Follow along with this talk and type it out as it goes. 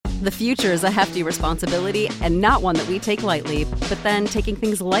The future is a hefty responsibility and not one that we take lightly. But then taking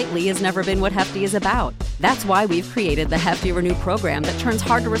things lightly has never been what Hefty is about. That's why we've created the Hefty Renew program that turns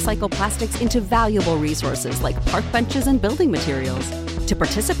hard-to-recycle plastics into valuable resources like park benches and building materials. To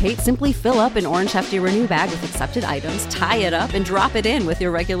participate, simply fill up an orange Hefty Renew bag with accepted items, tie it up, and drop it in with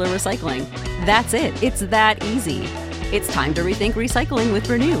your regular recycling. That's it. It's that easy. It's time to rethink recycling with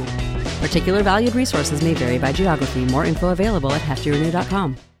Renew. Particular valued resources may vary by geography. More info available at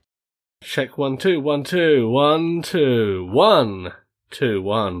heftyrenew.com. Check 1 2 1 2 1 2 1 2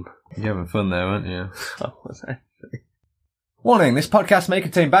 1. You're having fun there, aren't you? Oh, what's that? Warning, this podcast may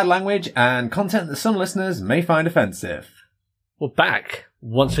contain bad language and content that some listeners may find offensive. We're back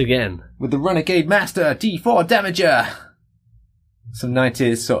once again With the Renegade Master D4 Damager. Some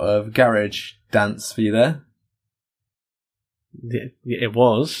 90s sort of garage dance for you there. It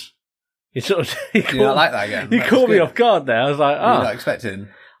was. You sort of. You not like that again? You That caught was me good. off guard there. I was like, You're oh. not expecting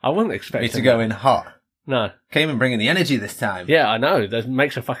I wasn't me expecting to go in hot. No. Came in bringing the energy this time. Yeah, I know. That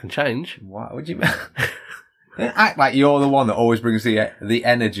makes a fucking change. What would you Don't act like you're the one that always brings the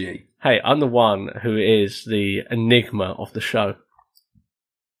energy. Hey, I'm the one who is the enigma of the show.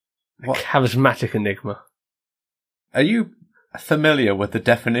 What? Charismatic enigma. Are you familiar with the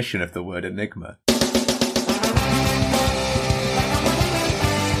definition of the word enigma?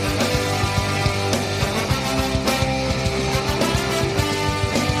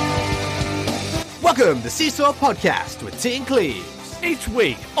 Welcome to Seesaw Podcast with T and Cleves. Each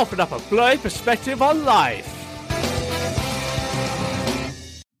week, offering up a blurry perspective on life.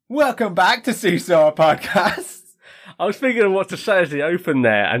 Welcome back to Seesaw Podcast. I was thinking of what to say as the open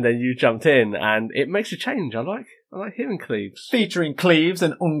there, and then you jumped in, and it makes a change. I like hearing Cleves. Featuring Cleves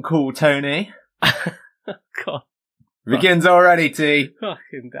and Uncool Tony. God, Begins already, T.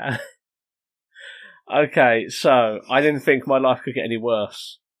 fucking damn. Okay, so I didn't think my life could get any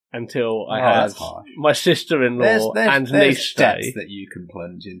worse until I had that's harsh. my sister-in-law and there's niece depths stay. that you can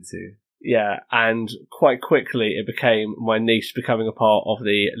plunge into. Yeah, and quite quickly it became my niece becoming a part of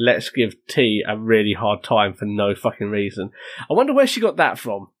the let's give T a really hard time for no fucking reason. I wonder where she got that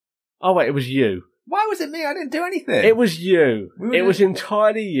from. Oh wait, it was you. Why was it me? I didn't do anything. It was you. We were It was just-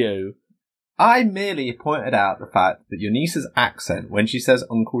 entirely you. I merely pointed out the fact that your niece's accent, when she says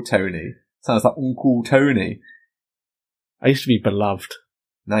Uncle Tony, sounds like Uncle Tony. I used to be beloved.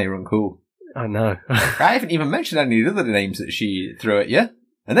 Now you're uncool. I know. I haven't even mentioned any of the other names that she threw at you,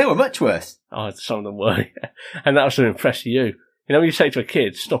 and they were much worse. Oh, some of them were. And that was to impress you. You know when you say to a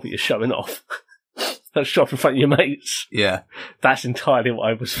kid, stop it, you're showing off. Don't show off in front of your mates. Yeah. That's entirely what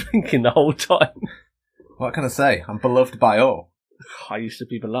I was thinking the whole time. What can I say? I'm beloved by all. I used to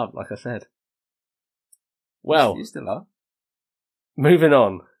be beloved, like I said. Well, You still are. moving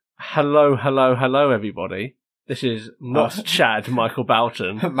on. Hello, everybody. This is not Oh. Chad Michael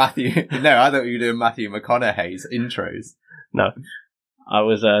Boughton. Matthew. No, I thought you were doing Matthew McConaughey's intros. No, I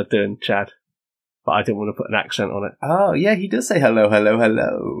was doing Chad, but I didn't want to put an accent on it. Oh, yeah, he does say hello, hello,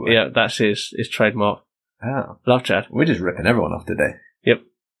 hello. Yeah, that's his trademark. Oh, Love Chad. we're just ripping everyone off today. Yep.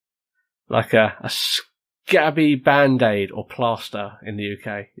 Like a scabby band-aid or plaster in the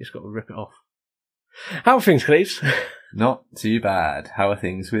UK. You just got to rip it off. How are things, Cleves? Not too bad. How are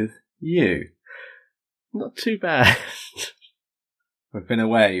things with you? Not too bad. We've been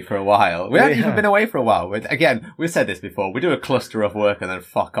away for a while. We haven't even been away for a while. Again, we've said this before. We do a cluster of work and then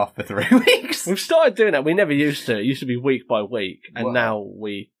fuck off for 3 weeks. We've started doing that. We never used to. It used to be week by week, and Wow. now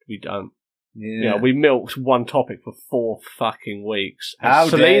we don't. Yeah. You know, we milked one topic for 4 fucking weeks. And How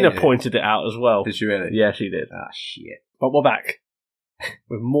Selena dare you. pointed it out as well. Did you really? Yeah, she did. Ah, shit. But we're back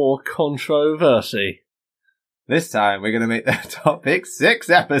with more controversy. This time we're going to make the topic 6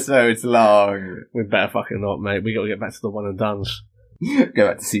 episodes long. We better fucking not, mate. We got to get back to the one and dones. Go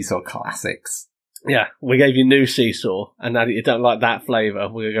back to Seesaw Classics. Yeah, we gave you new Seesaw, and now that you don't like that flavour,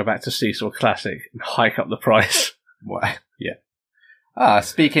 we're going to go back to Seesaw Classic and hike up the price. What? Yeah.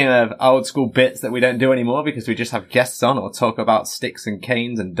 Speaking of old school bits that we don't do anymore because we just have guests on or talk about sticks and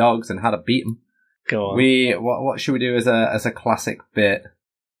canes and dogs and how to beat them. Go on. What should we do as a classic bit?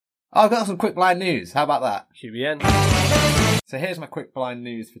 Oh, I've got some quick blind news. How about that? QBN. So here's my quick blind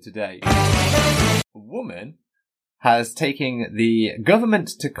news for today. A woman has taken the government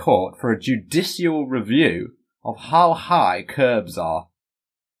to court for a judicial review of how high curbs are.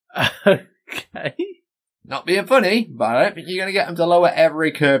 Okay. Not being funny, but I don't think you're going to get them to lower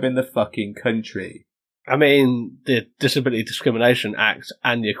every curb in the fucking country. I mean, the Disability Discrimination Act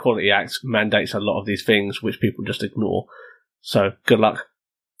and the Equality Act mandates a lot of these things which people just ignore. So, good luck.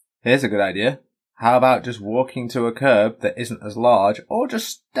 Here's a good idea. How about just walking to a curb that isn't as large, or just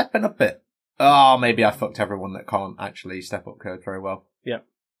stepping up it? Oh, maybe I fucked everyone that can't actually step up curb very well. Yep.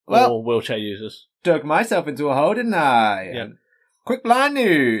 Well- or wheelchair users. Dug myself into a hole, didn't I? Yeah. Quick blind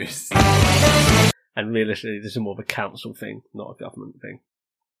news. And realistically, this is more of a council thing, not a government thing.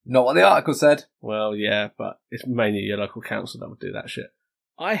 Not what the article said. Well, yeah, but it's mainly your local council that would do that shit.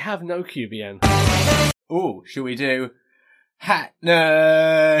 I have no QBN. Ooh, should we do hat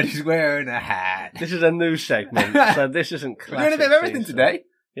nerd? He's wearing a hat. This is a new segment, so this isn't We're classic. doing a bit of everything theme, so- today.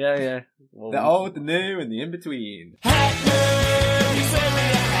 Yeah. Well, The old, the new, and the in-between.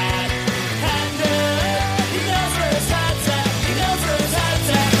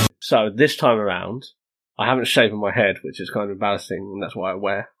 So this time around, I haven't shaven my head, which is kind of embarrassing, and that's why I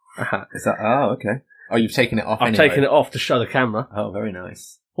wear a hat. Is that? Oh, okay. Oh, you've taken it off. I've anyway. taken it off to show the camera Oh, very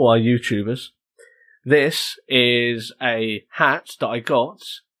nice. for our YouTubers. This is a hat that I got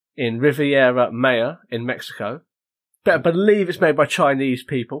in Riviera Maya in Mexico. But I believe it's made by Chinese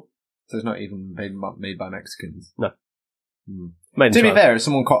people. So it's not even made by Mexicans. No. Hmm. Made in To be China. fair, if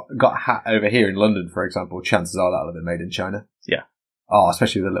someone got a hat over here in London, for example, chances are that'll have been made in China. Yeah. Oh,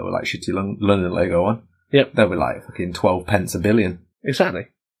 especially with the little like shitty London logo on. Yep. They'll be like fucking 12 pence a billion. Exactly.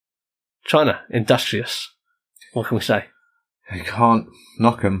 China, industrious. What can we say? You can't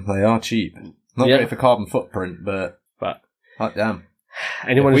knock them. They are cheap. Not Yeah. great for carbon footprint, but But hot damn.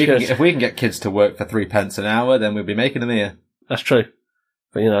 anyone who's If we can get kids to work for 3 pence an hour, then we'll be making them here. that's true.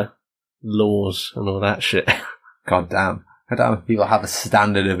 But you know, laws and all that shit. God damn. God damn if people have a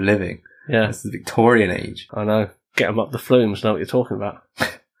standard of living. Yeah, This is the Victorian age. I know. Get them up the flumes, know what you're talking about.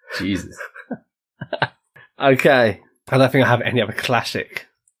 Jesus. Okay. I don't think I have any other classic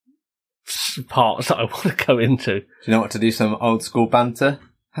parts that I want to go into. Do you know what to do? Some old school banter?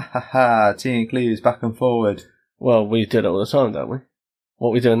 Ha ha ha, T and Clues back and forward. Well, we do it all the time, don't we? What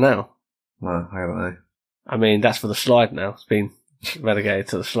are we doing now? No, I don't know. I mean, that's for the slide now. It's been relegated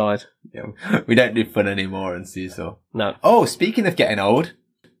to the slide. Yeah, we don't do fun anymore in Seesaw. No. Oh, speaking of getting old.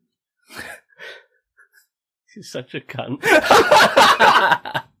 He's such a cunt.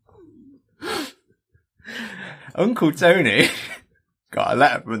 Uncle Tony got a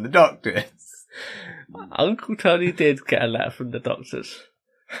letter from the doctors. Uncle Tony did get a letter from the doctors.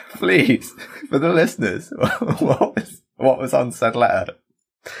 Please, for the listeners, what was on said letter?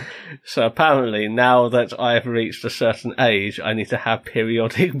 So apparently, now that I have reached a certain age, I need to have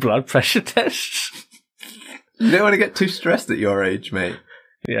periodic blood pressure tests. You don't want to get too stressed at your age, mate.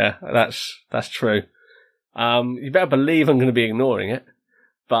 Yeah, that's true. You better believe I'm going to be ignoring it.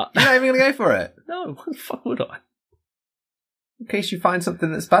 But You're not even going to go for it. no, what the fuck would I? In case you find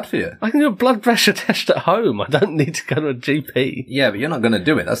something that's bad for you. I can do a blood pressure test at home. I don't need to go to a GP. Yeah, but you're not going to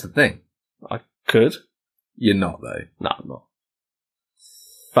do it. That's the thing. I could. You're not, though. No, I'm not.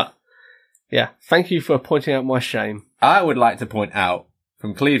 But yeah, thank you for pointing out my shame. I would like to point out,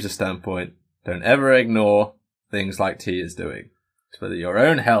 from Cleves' standpoint, don't ever ignore things like T is doing. It's for your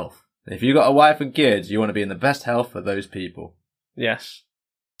own health. If you've got a wife and kids, you want to be in the best health for those people. Yes,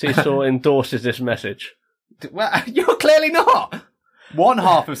 Seesaw endorses this message. Well, you're clearly not. One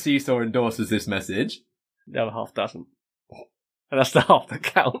half of Seesaw endorses this message. The other half doesn't, and that's the half that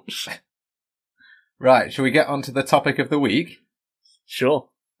counts. Right, shall we get on to the topic of the week? Sure.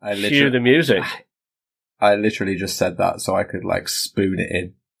 I Cue the music. literally just said that so I could, like, spoon it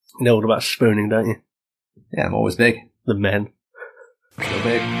in. You know all about spooning, don't you? Yeah, I'm always big. The men. Still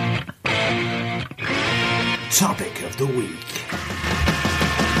big. Topic of the week.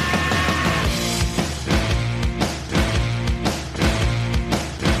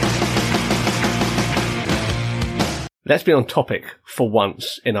 Let's be on topic for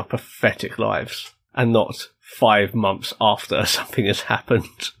once in our pathetic lives, and not 5 months after something has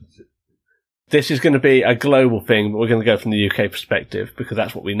happened. This is going to be a global thing, but we're going to go from the UK perspective, because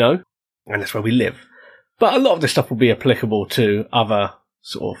that's what we know, and that's where we live. But a lot of this stuff will be applicable to other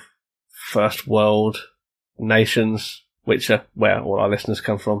sort of first world nations, which are where all our listeners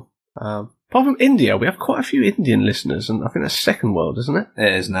come from. Apart from India, we have quite a few Indian listeners, and I think that's second world, isn't it?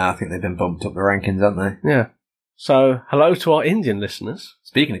 It is now. I think they've been bumped up the rankings, haven't they? Yeah. So, hello to our Indian listeners.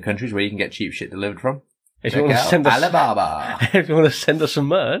 Speaking of countries where you can get cheap shit delivered from, If check you want to out send us, Alibaba. if you want to send us some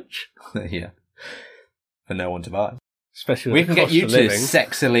merch, Yeah. For no one to buy. especially We with can the get cost you of to living.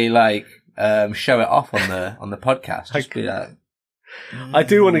 sexily, like, show it off on the podcast. Just be Okay. like, I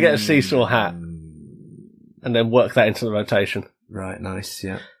do want to get a Seesaw hat and then work that into the rotation. Right, nice,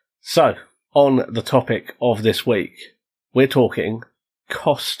 yeah. So, on the topic of this week, we're talking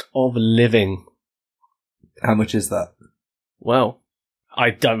cost of living. How much is that? Well, I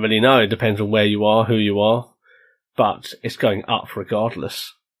don't really know. It depends on where you are, who you are, but it's going up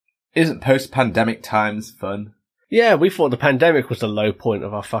regardless. Isn't post-pandemic times fun? Yeah, we thought the pandemic was the low point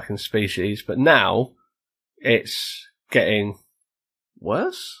of our fucking species, but now it's getting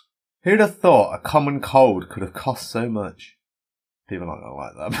worse. Who'd have thought a common cold could have cost so much? People are not going to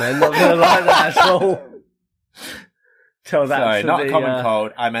like that. They're not going to like that at all. Tell that Sorry, to not the, common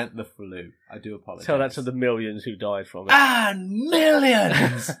cold. I meant the flu. I do apologise. Tell that to the millions who died from it. And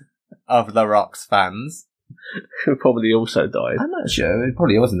millions of The Rock's fans. Who probably also died. I'm not sure. It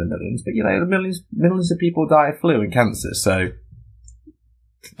probably wasn't the millions, but millions of people die of flu and cancer. So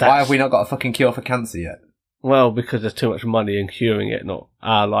why have we not got a fucking cure for cancer yet? Well, because there's too much money in curing it, not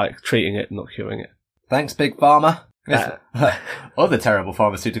treating it, not curing it. Thanks, Big Pharma. Other terrible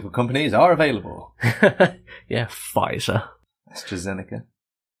pharmaceutical companies are available. Yeah, Pfizer. AstraZeneca.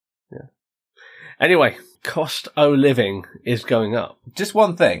 Yeah. Anyway, cost of living is going up. Just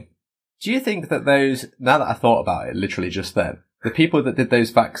one thing. Do you think that those, now that I thought about it, literally just then, the people that did those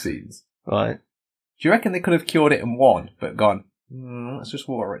vaccines, Right. do you reckon they could have cured it in one, but gone, let's just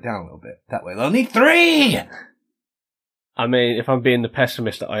water it down a little bit. That way they'll need 3! I mean, if I'm being the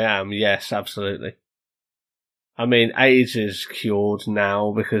pessimist that I am, yes, absolutely. I mean, AIDS is cured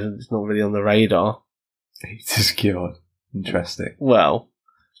now because it's not really on the radar. AIDS is cured. Interesting. Well,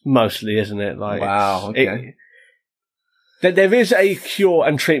 mostly, isn't it? Like, wow, okay. There is a cure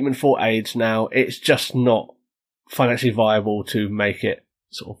and treatment for AIDS now. It's just not financially viable to make it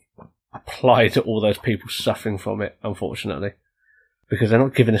sort of apply to all those people suffering from it, unfortunately. Because they're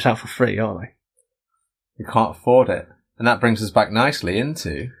not giving this out for free, are they? You can't afford it. And that brings us back nicely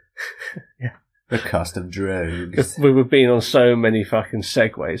into yeah. the cost of drugs. We've been on so many fucking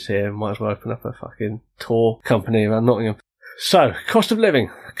segues here, might as well open up a fucking tour company around Nottingham. So, cost of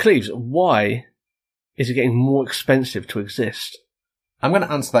living. Cleves, why is it getting more expensive to exist? I'm going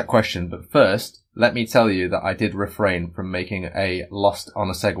to answer that question, but first, let me tell you that I did refrain from making a Lost on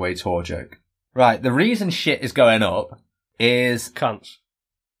a Segway tour joke. Right, the reason shit is going up is... Cunts.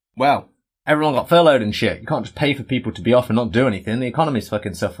 Well, everyone got furloughed and shit. You can't just pay for people to be off and not do anything. The economy's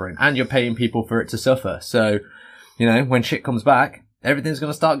fucking suffering, and you're paying people for it to suffer. So, you know, when shit comes back, everything's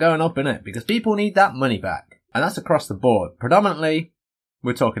going to start going up, innit? Because people need that money back. And that's across the board. Predominantly,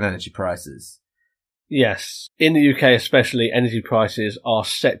 we're talking energy prices. Yes. In the UK especially, energy prices are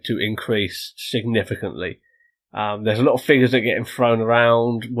set to increase significantly. There's a lot of figures that are getting thrown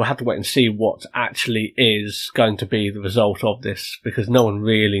around. We'll have to wait and see what actually is going to be the result of this, because no one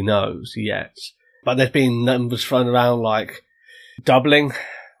really knows yet. But there's been numbers thrown around like doubling,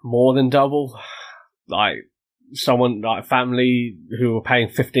 more than double. Like someone, like a family who were paying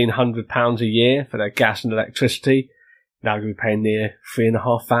 £1,500 a year for their gas and electricity, now going to be paying near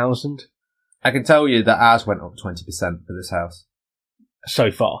 £3,500. I can tell you that ours went up 20% for this house. So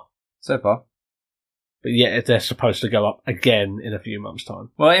far. So far. But yet they're supposed to go up again in a few months'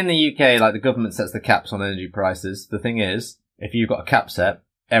 time. Well, in the UK, like, the government sets the caps on energy prices. The thing is, if you've got a cap set,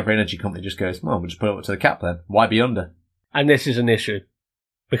 every energy company just goes, well, we'll just put it up to the cap then. Why be under? And this is an issue,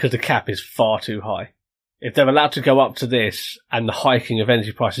 because the cap is far too high. If they're allowed to go up to this, and the hiking of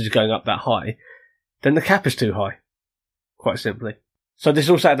energy prices is going up that high, then the cap is too high. Quite simply. So this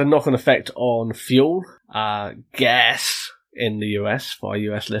also had a knock-on effect on fuel, gas in the US, for our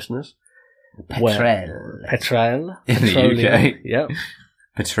US listeners. Petrol. In the UK. Yep.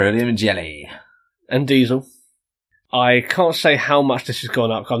 Petroleum jelly. And diesel. I can't say how much this has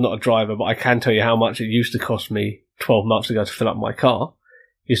gone up, 'cause I'm not a driver, but I can tell you how much it used to cost me 12 months ago to fill up my car.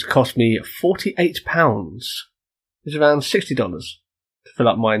 It used to cost me £48. It's around $60 to fill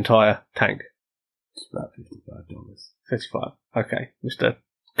up my entire tank. It's about $55. 55. Okay, Mr.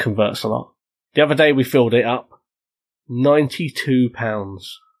 Converts a lot. The other day we filled it up.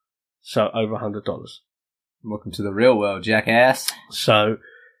 £92. So over $100. Welcome to the real world, jackass. So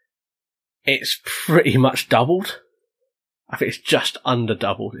it's pretty much doubled. I think it's just under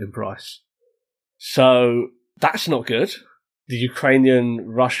doubled in price. So that's not good. The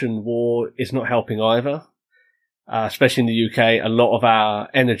Ukrainian-Russian war is not helping either. Especially in the UK, a lot of our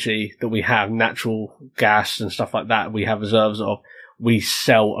energy that we have, natural gas and stuff like that, we have reserves of, we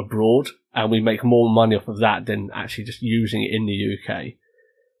sell abroad, and we make more money off of that than actually just using it in the UK.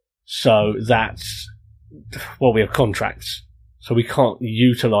 So that's, well, we have contracts, so we can't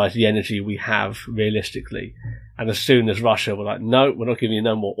utilise the energy we have realistically. And as soon as Russia were like, no, we're not giving you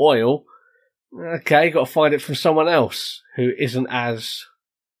no more oil, okay, got to find it from someone else who isn't as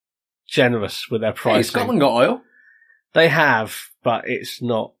generous with their pricing. Hey, Scotland got oil. They have, but it's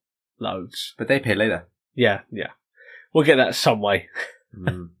not loads. But they pay later. Yeah. We'll get that some way.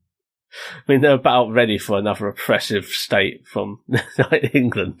 I mean, they're about ready for another oppressive state from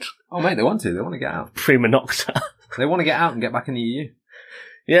England. Oh, mate, they want to. They want to get out. Prima nocta. They want to get out and get back in the EU.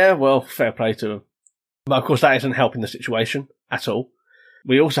 Yeah, well, fair play to them. But of course, that isn't helping the situation at all.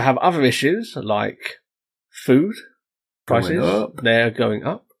 We also have other issues like food. prices. They're going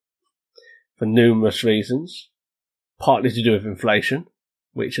up for numerous reasons, partly to do with inflation,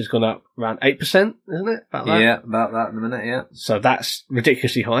 which has gone up around 8%, isn't it? About that? Yeah, about that in a minute, yeah. So that's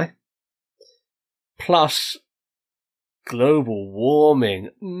ridiculously high. Plus, global warming.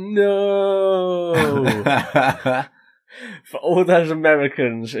 No! For all those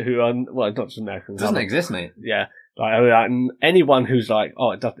Americans who are, well, not just Americans. Doesn't exist, mate. Yeah. Like, anyone who's like,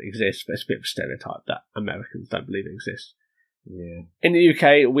 oh, it doesn't exist, but it's a bit of a stereotype that Americans don't believe it exists. Yeah. In the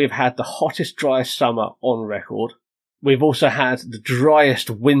UK, we've had the hottest, driest summer on record. We've also had the driest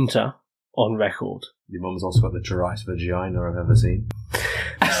winter on record. Your mum's also got the driest vagina I've ever seen.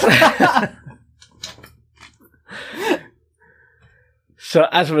 So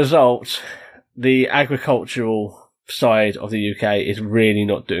as a result, the agricultural side of the UK is really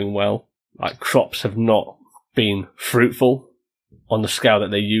not doing well. Like, crops have not been fruitful on the scale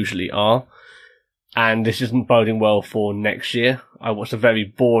that they usually are. And this isn't boding well for next year. I watched a very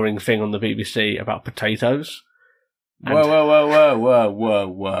boring thing on the BBC about potatoes.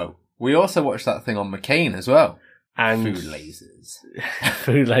 Whoa. We also watched that thing on McCain as well. And food lasers.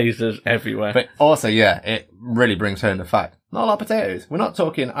 Food lasers everywhere. But also, yeah, it really brings home the fact. Not a lot of potatoes. We're not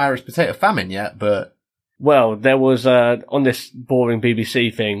talking Irish potato famine yet, but... Well, there was, on this boring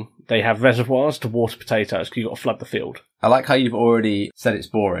BBC thing, they have reservoirs to water potatoes because you've got to flood the field. I like how you've already said it's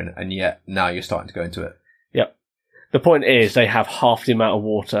boring, and yet now you're starting to go into it. Yep. The point is, they have half the amount of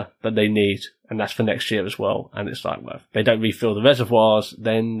water that they need, and that's for next year as well. And it's like, well, if they don't refill the reservoirs,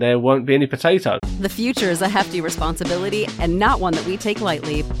 then there won't be any potato. The future is a hefty responsibility and not one that we take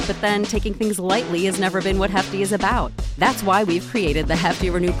lightly. But then taking things lightly has never been what Hefty is about. That's why we've created the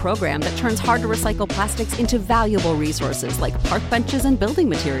Hefty Renew program that turns hard-to-recycle plastics into valuable resources like park benches and building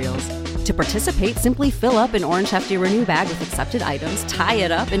materials. To participate, simply fill up an orange Hefty Renew bag with accepted items, tie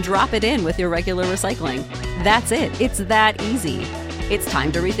it up, and drop it in with your regular recycling. That's it. It's that easy. It's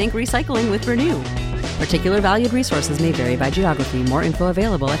time to rethink recycling with Renew. Particular valued resources may vary by geography. More info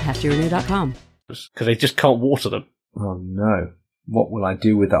available at heftyrenew.com. Because they just can't water them. Oh no. What will I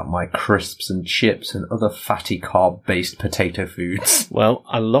do without my crisps and chips and other fatty carb-based potato foods? Well,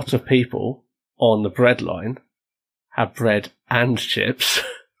 a lot of people on the bread line have bread and chips.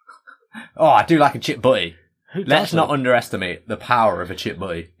 Oh, I do like a chip butty. Who Let's doesn't? not underestimate the power of a chip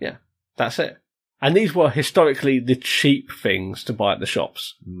butty. Yeah, that's it. And these were historically the cheap things to buy at the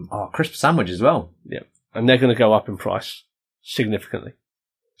shops. Oh, crisp sandwich as well. Yeah. And they're going to go up in price significantly.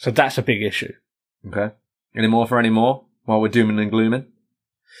 So that's a big issue. Okay. Any more for any more while we're dooming and glooming?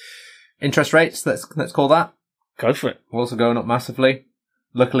 Interest rates, let's call that. Go for it. Also going up massively.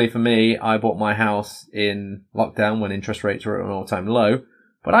 Luckily for me, I bought my house in lockdown when interest rates were at an all-time low.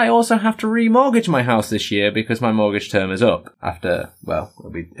 But I also have to remortgage my house this year because my mortgage term is up after, well,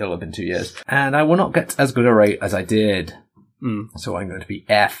 it'll have been 2 years. And I will not get as good a rate as I did. So I'm going to be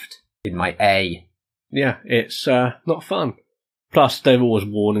effed in my A. Yeah, it's not fun. Plus, they're always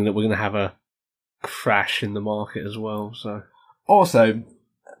warning that we're going to have a crash in the market as well. So, also,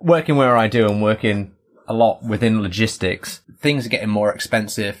 working where I do and working a lot within logistics, things are getting more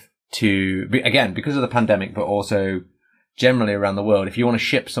expensive to, again, because of the pandemic, but also generally around the world. If you want to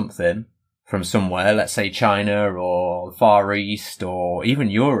ship something from somewhere, let's say China or Far East or even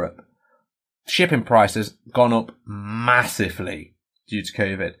Europe, shipping prices gone up massively due to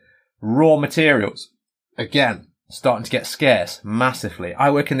COVID. Raw materials, again, starting to get scarce massively.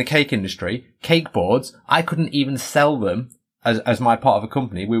 I work in the cake industry. Cake boards, I couldn't even sell them as my part of a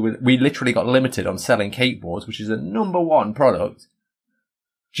company. We literally got limited on selling cake boards, which is the number one product,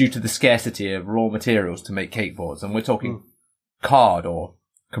 due to the scarcity of raw materials to make cake boards. And we're talking card or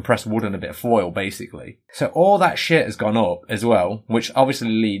compressed wood and a bit of foil, basically. So all that shit has gone up as well, which obviously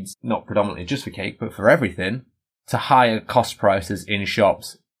leads, not predominantly just for cake, but for everything, to higher cost prices in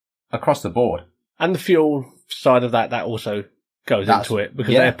shops across the board. And the fuel side of that also goes into it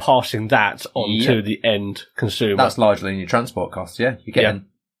because they're passing that on to the end consumer. That's largely in your transport costs, yeah. You're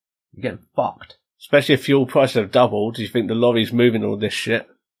getting fucked. Especially if fuel prices have doubled. Do you think the lorries moving all this shit,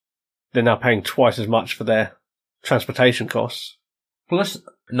 they're now paying twice as much for their transportation costs? Plus,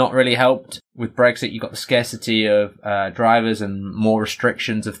 not really helped with Brexit. You've got the scarcity of drivers and more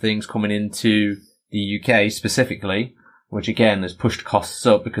restrictions of things coming into the UK specifically, which again has pushed costs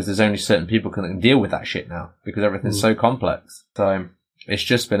up because there's only certain people who can deal with that shit now because everything's so complex. So it's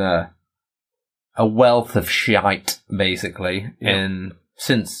just been a wealth of shite, basically,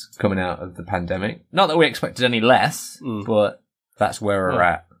 since coming out of the pandemic. Not that we expected any less, but that's where we're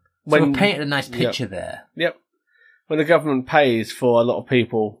at. So we've painted a nice picture there. Yep. When the government pays for a lot of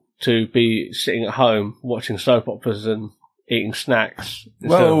people to be sitting at home watching soap operas and eating snacks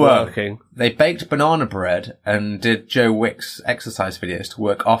instead of Whoa. working. They baked banana bread and did Joe Wick's exercise videos to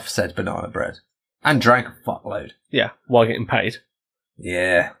work off said banana bread. And drank a fuckload. Yeah, while getting paid.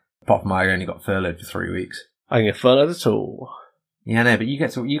 Yeah. Apart from I only got furloughed for 3 weeks. I didn't get furloughed at all. Yeah, no, but you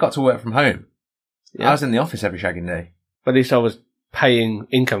got to work from home. Yeah. I was in the office every shagging day. But at least I was paying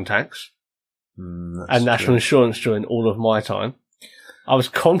income tax and national insurance during all of my time. I was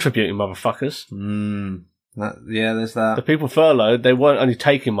contributing, motherfuckers. There's that. The people furloughed, they weren't only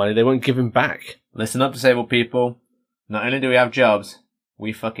taking money, they weren't giving back. Listen up, disabled people. Not only do we have jobs,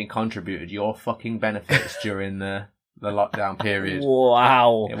 we fucking contributed your fucking benefits during the lockdown period.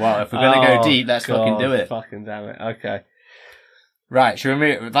 Wow. Yeah, well, if we're going to go deep, let's fucking do it. Fucking damn it. Okay. Right, should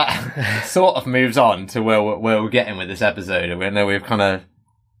we move? That sort of moves on to where we're getting with this episode. I know we've kind of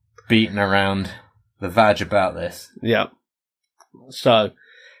beaten around the vag about this. Yeah. So,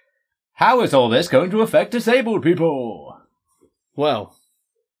 how is all this going to affect disabled people? well,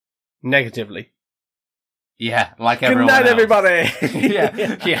 negatively. Yeah, like Good everyone night, else. everybody.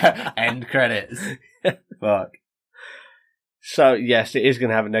 yeah. End credits. Fuck. So, yes, it is going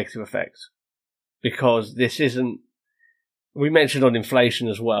to have a negative effect. Because this isn't... We mentioned on inflation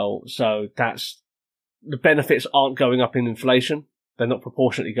as well, so that's... The benefits aren't going up in inflation. They're not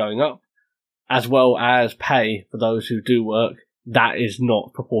proportionately going up. As well as pay for those who do work. That is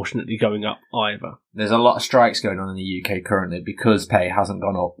not proportionately going up either. There's a lot of strikes going on in the UK currently because pay hasn't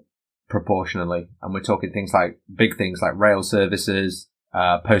gone up proportionally. And we're talking big things like rail services,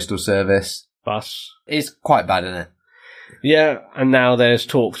 postal service. Bus. It's quite bad, isn't it? Yeah, and now there's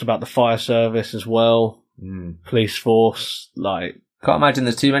talks about the fire service as well. Police force, Can't imagine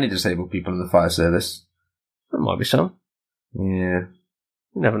there's too many disabled people in the fire service. There might be some. Yeah.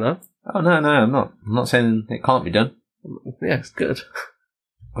 You never know. Oh, no, I'm not. I'm not saying it can't be done. Yeah, it's good.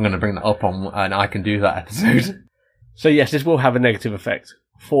 I'm going to bring that up on an I Can Do That episode. So yes, this will have a negative effect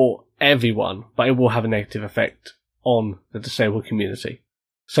for everyone, but it will have a negative effect on the disabled community.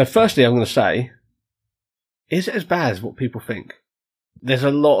 So firstly, I'm going to say, is it as bad as what people think? There's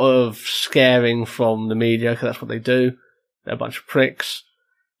a lot of scaring from the media, because that's what they do. They're a bunch of pricks.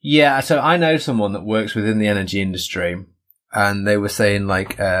 Yeah, so I know someone that works within the energy industry, and they were saying,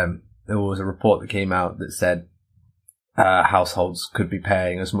 there was a report that came out that said households could be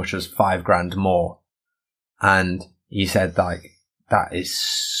paying as much as $5,000 more. And he said, that is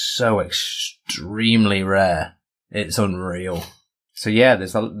so extremely rare. It's unreal. So yeah,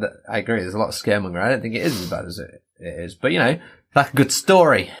 I agree, there's a lot of scaremongering. I don't think it is as bad as it is. But, like a good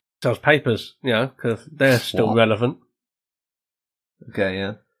story. Sells papers, because they're still relevant. Okay,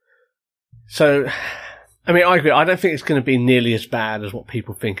 yeah. So, I agree. I don't think it's going to be nearly as bad as what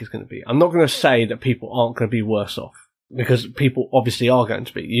people think it's going to be. I'm not going to say that people aren't going to be worse off, because people obviously are going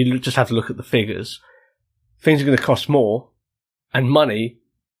to be. You just have to look at the figures. Things are going to cost more, and money,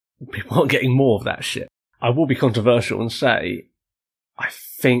 people aren't getting more of that shit. I will be controversial and say, I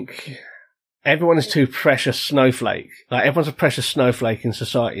think everyone is too precious snowflake. Everyone's a precious snowflake in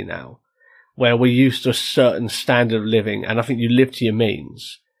society now, where we're used to a certain standard of living, and I think you live to your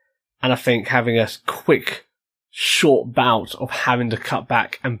means. And I think having a quick, short bout of having to cut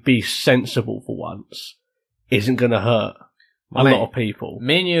back and be sensible for once isn't going to hurt a lot of people.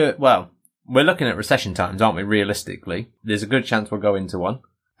 Me and you, we're looking at recession times, aren't we, realistically? There's a good chance we'll go into one.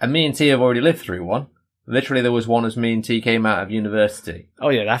 And me and T have already lived through one. Literally, there was one as me and T came out of university. Oh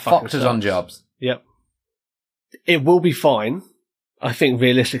yeah, that fucking fucked us sucks. on jobs. Yep. It will be fine. I think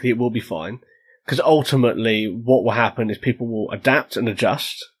realistically it will be fine. Because ultimately what will happen is people will adapt and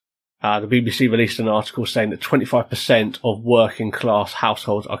adjust. The BBC released an article saying that 25% of working class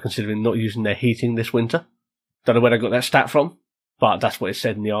households are considering not using their heating this winter. Don't know where they got that stat from, but that's what it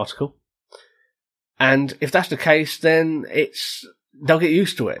said in the article. And if that's the case, then they'll get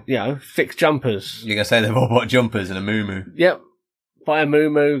used to it. Fix jumpers. You're going to say they've all bought jumpers and a moo-moo. Yep. Buy a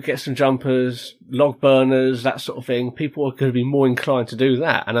moo-moo, get some jumpers, log burners, that sort of thing. People are going to be more inclined to do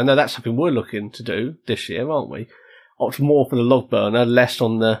that. And I know that's something we're looking to do this year, aren't we? Opt more for the log burner, less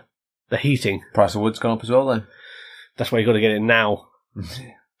on the heating. Price of wood's gone up as well, though. That's why you got to get it now.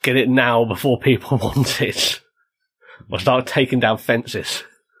 Get it now before people want it. Or start taking down fences.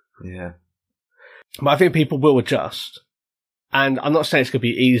 Yeah. But I think people will adjust. And I'm not saying it's going to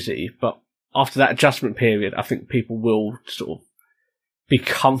be easy, but after that adjustment period, I think people will sort of be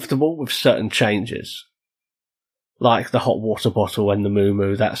comfortable with certain changes. Like the hot water bottle and the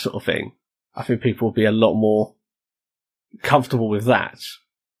moo-moo, that sort of thing. I think people will be a lot more comfortable with that.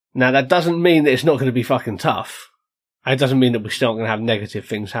 Now, that doesn't mean that it's not going to be fucking tough. It doesn't mean that we're still going to have negative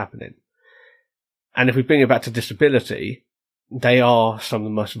things happening. And if we bring it back to disability, they are some of the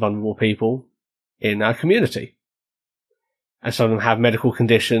most vulnerable people in our community. And some of them have medical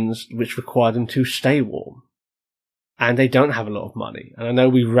conditions which require them to stay warm. And they don't have a lot of money. And I know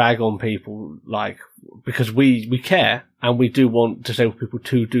we rag on people, like, because we care and we do want disabled people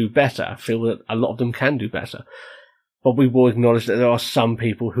to do better. I feel that a lot of them can do better. But we will acknowledge that there are some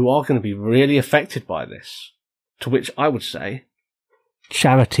people who are going to be really affected by this. To which I would say,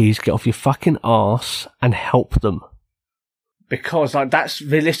 charities, get off your fucking arse and help them. Because like that's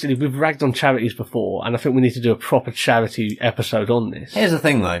realistically, we've ragged on charities before, and I think we need to do a proper charity episode on this. Here's the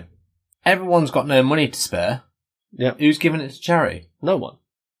thing though. Everyone's got no money to spare. Yeah. Who's giving it to charity? No one.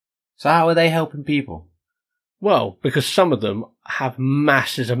 So how are they helping people? Well, because some of them have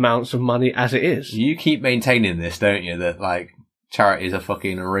massive amounts of money as it is. You keep maintaining this, don't you? That like charities are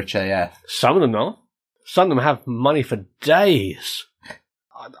fucking rich AF. Some of them are. Some of them have money for days.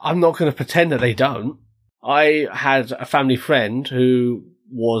 I'm not going to pretend that they don't. I had a family friend who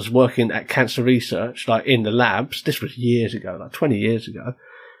was working at cancer research, like in the labs. This was years ago, like 20 years ago.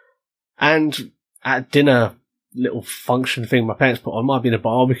 And at dinner, little function thing my parents put on, might have been a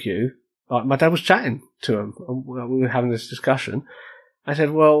barbecue. Like my dad was chatting to him, and we were having this discussion. I said,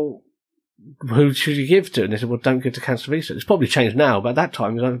 well, who should you give to? And they said, well, don't give to cancer research. It's probably changed now, but at that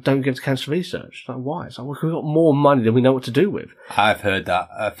time, it was like, don't give to cancer research. It's like, why? It's like, well, we've got more money than we know what to do with. I've heard that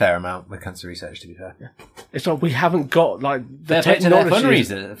a fair amount with cancer research, to be fair. Yeah. It's like, we haven't got, like, the They're technology.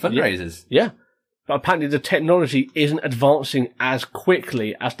 fundraisers. Yeah. But apparently the technology isn't advancing as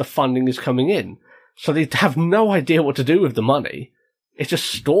quickly as the funding is coming in. So they have no idea what to do with the money. It's just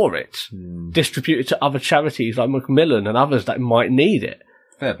store it, distribute it to other charities like Macmillan and others that might need it.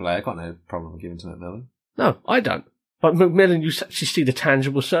 Fair play, I've got no problem giving to Macmillan. No, I don't. But Macmillan, you actually see the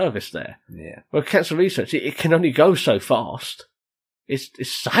tangible service there. Yeah. Well, cancer research, it can only go so fast. It's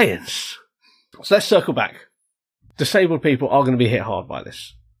science. So let's circle back. Disabled people are going to be hit hard by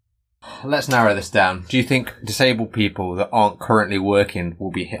this. Let's narrow this down. Do you think disabled people that aren't currently working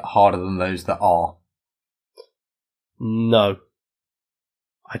will be hit harder than those that are? No.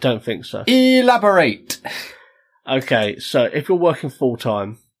 I don't think so. Elaborate! Okay, so if you're working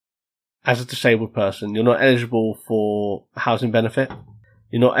full-time as a disabled person, you're not eligible for housing benefit.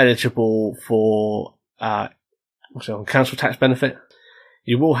 You're not eligible for council tax benefit.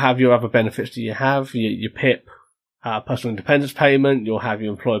 You will have your other benefits that you have, your PIP, personal independence payment, you'll have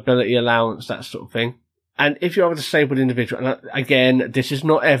your employability allowance, that sort of thing. And if you're a disabled individual, and again, this is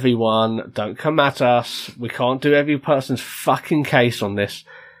not everyone, don't come at us, we can't do every person's fucking case on this.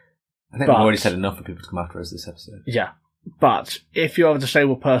 I think we've already said enough for people to come after us this episode. Yeah. But if you're a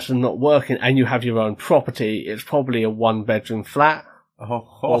disabled person not working and you have your own property, it's probably a 1-bedroom flat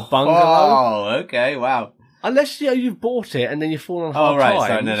or bungalow. Oh, okay, wow. Unless you've bought it and then you've fallen on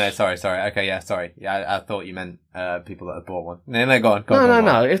hard times. Sorry. Okay, yeah, sorry. Yeah, I thought you meant people that had bought one. No, go on.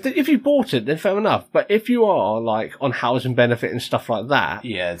 No. If you bought it, then fair enough. But if you are like on housing benefit and stuff like that,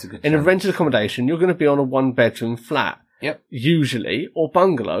 yeah, it's a good. In a rented accommodation, you're going to be on a 1-bedroom flat. Yep. Usually, or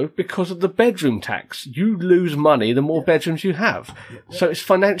bungalow, because of the bedroom tax. You lose money the more bedrooms you have. Yep. So it's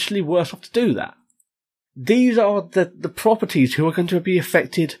financially worse off to do that. These are the properties who are going to be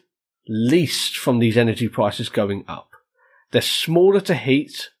affected least from these energy prices going up. They're smaller to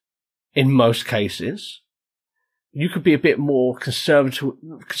heat in most cases. You could be a bit more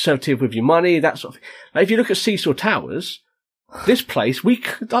conservative with your money, that sort of thing. Like if you look at Cecil Towers, this place, we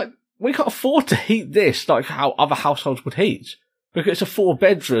can't afford to heat this like how other households would heat. Because it's a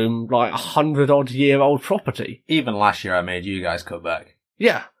 4-bedroom, like 100-odd-year-old property. Even last year I made you guys cut back.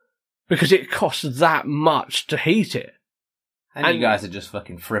 Yeah. Because it costs that much to heat it. And you guys are just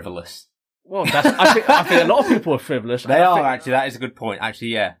fucking frivolous. Well, I think a lot of people are frivolous. They are, actually. That is a good point. Actually,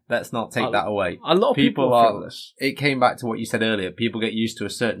 yeah. Let's not take that away. A lot of people are frivolous. It came back to what you said earlier. People get used to a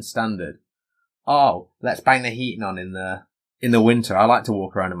certain standard. Oh, let's bang the heating on in the winter. I like to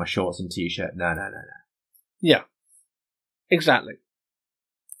walk around in my shorts and t-shirt. No. Yeah. Exactly.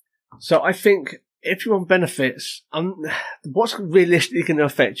 So I think if you're on benefits, what's realistically going to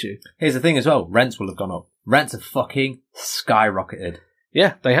affect you? Here's the thing as well. Rents will have gone up. Rents have fucking skyrocketed.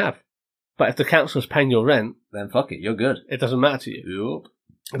 Yeah, they have. But if the council's paying your rent, then fuck it, you're good. It doesn't matter to you.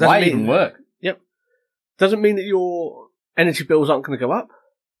 Yep. Why even work? Yep. Doesn't mean that your energy bills aren't going to go up.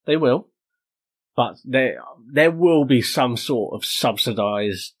 They will. But there will be some sort of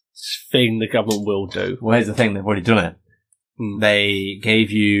subsidised thing the government will do. Well, here's the thing. They've already done it. They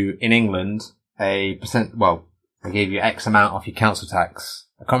gave you, in England, they gave you X amount off your council tax.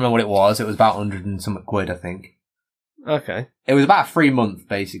 I can't remember what it was. It was about 100 and something quid, I think. Okay. It was about a free month,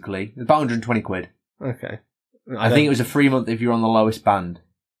 basically. It was about 120 quid. Okay. I think it was a free month if you're on the lowest band.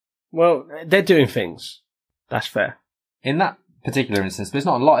 Well, they're doing things. That's fair. In that particular instance, but it's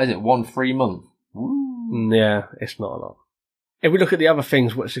not a lot, is it? 1 free month. Woo. Yeah, it's not a lot. If we look at the other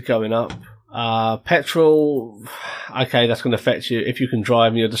things, what's it going up? Petrol, okay, that's going to affect you. If you can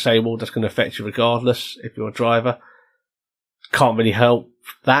drive and you're disabled, that's going to affect you regardless if you're a driver. Can't really help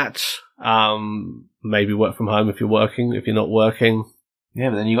that. Maybe work from home if you're working. If you're not working.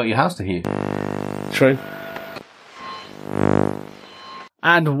 Yeah, but then you got your house to heat. True.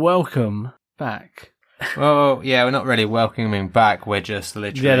 And welcome back. Well, yeah, we're not really welcoming back. We're just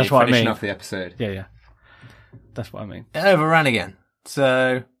literally that's what I finishing mean. off the episode. Yeah. That's what I mean. It overran again.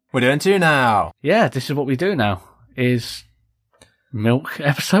 So, we're doing 2 now. Yeah, this is what we do now, is milk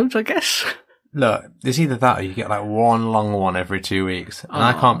episodes, I guess. Look, it's either that or you get like one long one every 2 weeks. And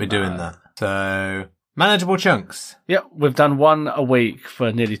I can't be doing that. So, manageable chunks. Yep, we've done one a week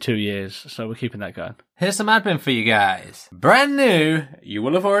for nearly 2 years, so we're keeping that going. Here's some admin for you guys. Brand new. You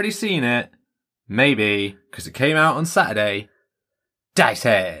will have already seen it. Maybe, because it came out on Saturday. Dice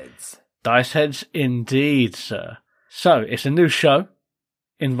Heads. Dice Heads indeed, sir. So, it's a new show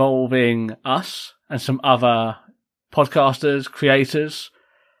involving us and some other podcasters, creators,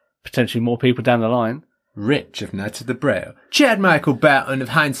 potentially more people down the line. Rich of Knights of the Braille. Chad Michael Batten of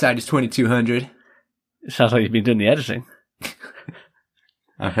Hindsight is 2200. It sounds like you've been doing the editing.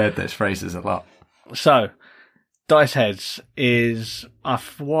 I've heard those phrases a lot. So, Dice Heads is a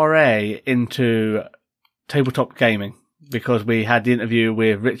foray into tabletop gaming because we had the interview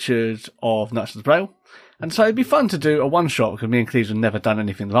with Richard of Knights of the Braille. And so it'd be fun to do a one-shot because me and Cleves have never done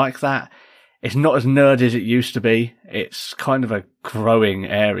anything like that. It's not as nerdy as it used to be. It's kind of a growing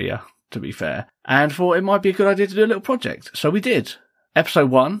area, to be fair. And thought it might be a good idea to do a little project. So we did.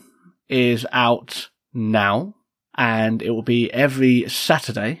 Episode 1 is out now, and it will be every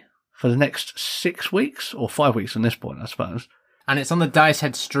Saturday for the next 6 weeks, or 5 weeks from this point, I suppose. And it's on the Dice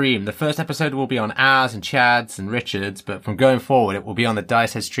Head stream. The first episode will be on ours and Chad's and Richard's, but from going forward, it will be on the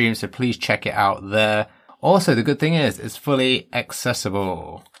Dice Head stream, so please check it out there. Also, the good thing is, it's fully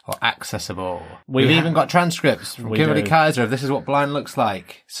accessible. We've even got transcripts from Kimberly Kaiser of This Is What Blind Looks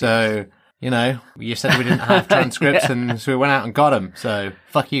Like. So, you know, you said we didn't have transcripts, and so we went out and got them. So,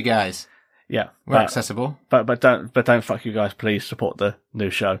 fuck you guys. Yeah. We're accessible. But don't fuck you guys, please support the new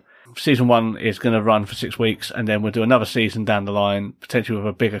show. Season 1 is going to run for 6 weeks, and then we'll do another season down the line, potentially with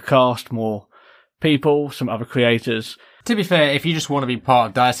a bigger cast, more people, some other creators. To be fair, if you just want to be part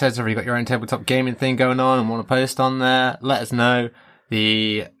of Dice Heads, or you've got your own tabletop gaming thing going on and want to post on there, let us know.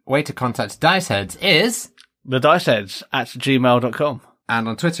 The way to contact Dice Heads is thediceheads@gmail.com. And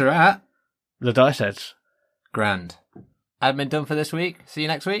on Twitter at The Dice Heads. Grand. Admin done for this week. See you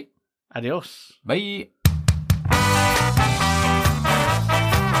next week. Adios. Bye.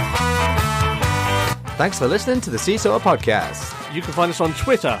 Thanks for listening to the Seesaw Podcast. You can find us on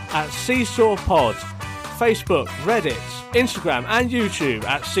Twitter at Seesaw Pod, Facebook, Reddit, Instagram and YouTube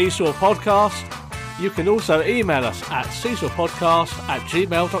at Seesaw Podcast. You can also email us at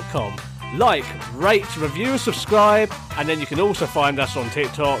seesawpodcast@gmail.com. Like, rate, review, subscribe, and then you can also find us on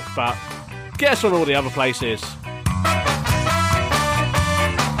TikTok, but get us on all the other places.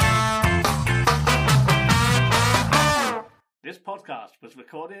 This podcast was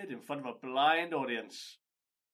recorded in front of a blind audience.